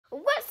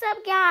What's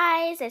up,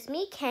 guys? It's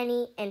me,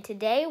 Kenny, and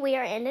today we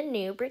are in a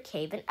new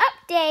Brookhaven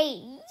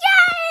update.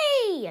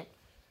 Yay!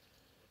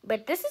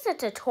 But this is a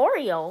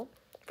tutorial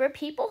for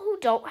people who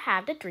don't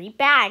have the 3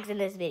 bags in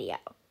this video,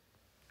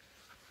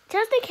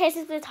 just in case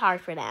it's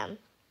hard for them.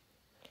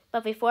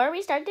 But before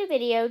we start the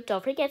video,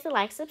 don't forget to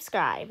like,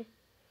 subscribe.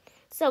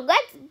 So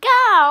let's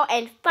go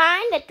and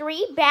find the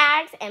 3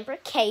 bags in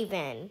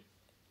Brookhaven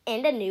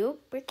in the new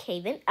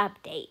Brookhaven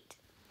update.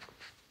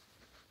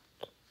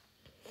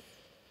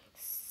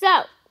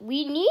 So,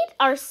 we need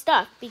our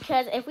stuff,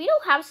 because if we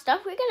don't have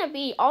stuff, we're going to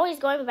be always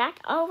going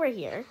back over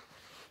here.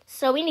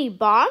 So, we need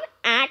bomb,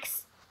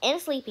 axe, and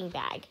sleeping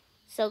bag.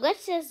 So,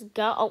 let's just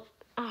go.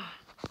 Oh,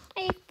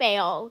 I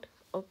failed.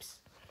 Oops.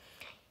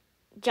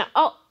 Jump.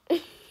 Oh.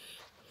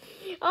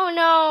 Oh,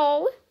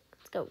 no.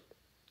 Let's go.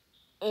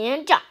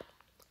 And jump.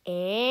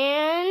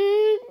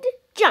 And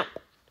jump.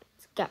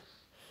 Let's go.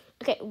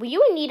 Okay, we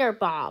would need our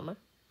bomb.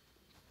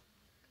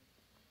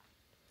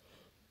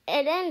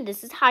 And then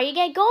this is how you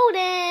get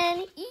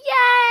golden.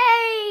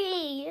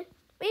 Yay!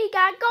 We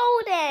got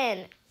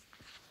golden.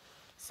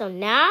 So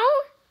now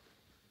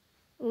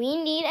we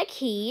need a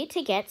key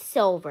to get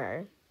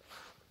silver.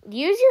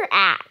 Use your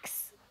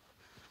axe.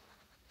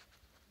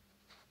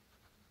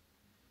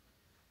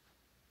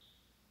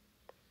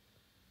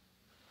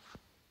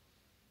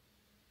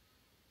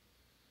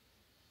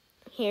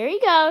 Here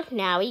you go.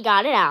 Now we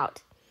got it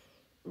out.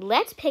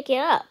 Let's pick it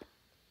up.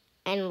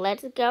 And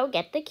let's go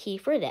get the key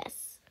for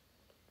this.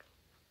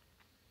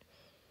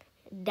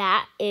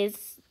 That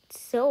is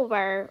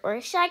silver,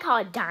 or should I call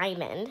it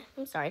diamond?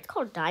 I'm sorry, it's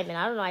called diamond.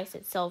 I don't know why I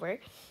said silver,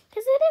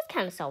 because it is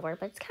kind of silver,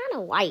 but it's kind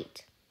of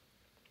white.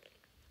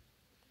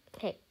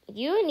 Okay,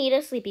 you need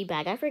a sleeping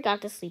bag. I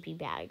forgot the sleeping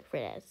bag for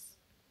this.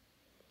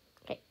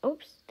 Okay,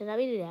 oops, did I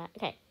do that?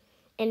 Okay,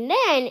 and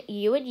then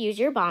you would use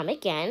your bomb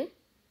again,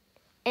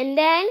 and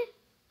then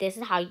this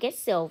is how you get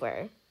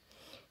silver.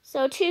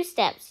 So 2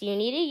 steps. 3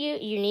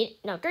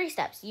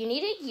 steps. You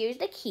need to use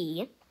the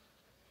key,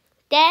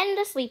 then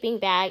the sleeping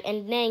bag,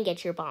 and then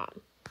get your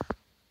bomb.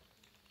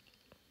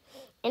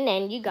 And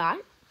then you got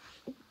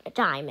a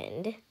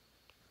diamond.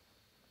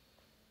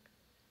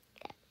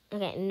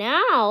 Okay,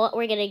 now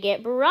we're going to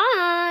get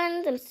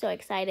bronze. I'm so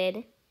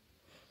excited.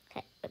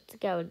 Okay, let's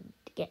go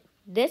get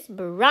this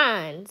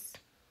bronze.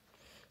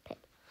 Okay,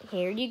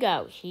 here you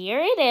go.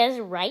 Here it is,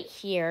 right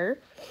here.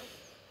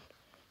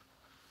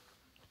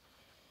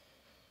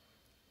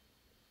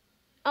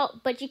 Oh,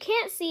 but you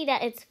can't see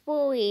that it's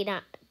fully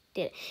not...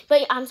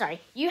 But I'm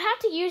sorry, you have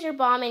to use your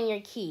bomb and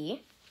your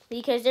key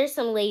because there's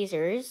some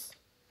lasers.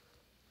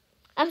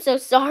 I'm so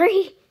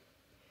sorry.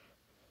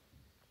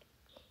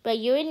 But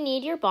you would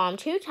need your bomb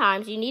 2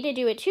 times. You need to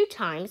do it 2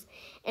 times,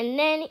 and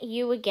then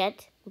you would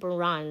get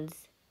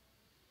bronze.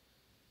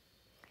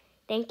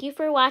 Thank you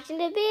for watching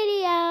the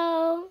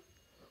video.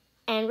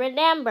 And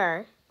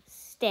remember,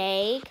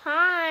 stay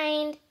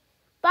kind.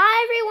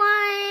 Bye,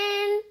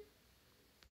 everyone.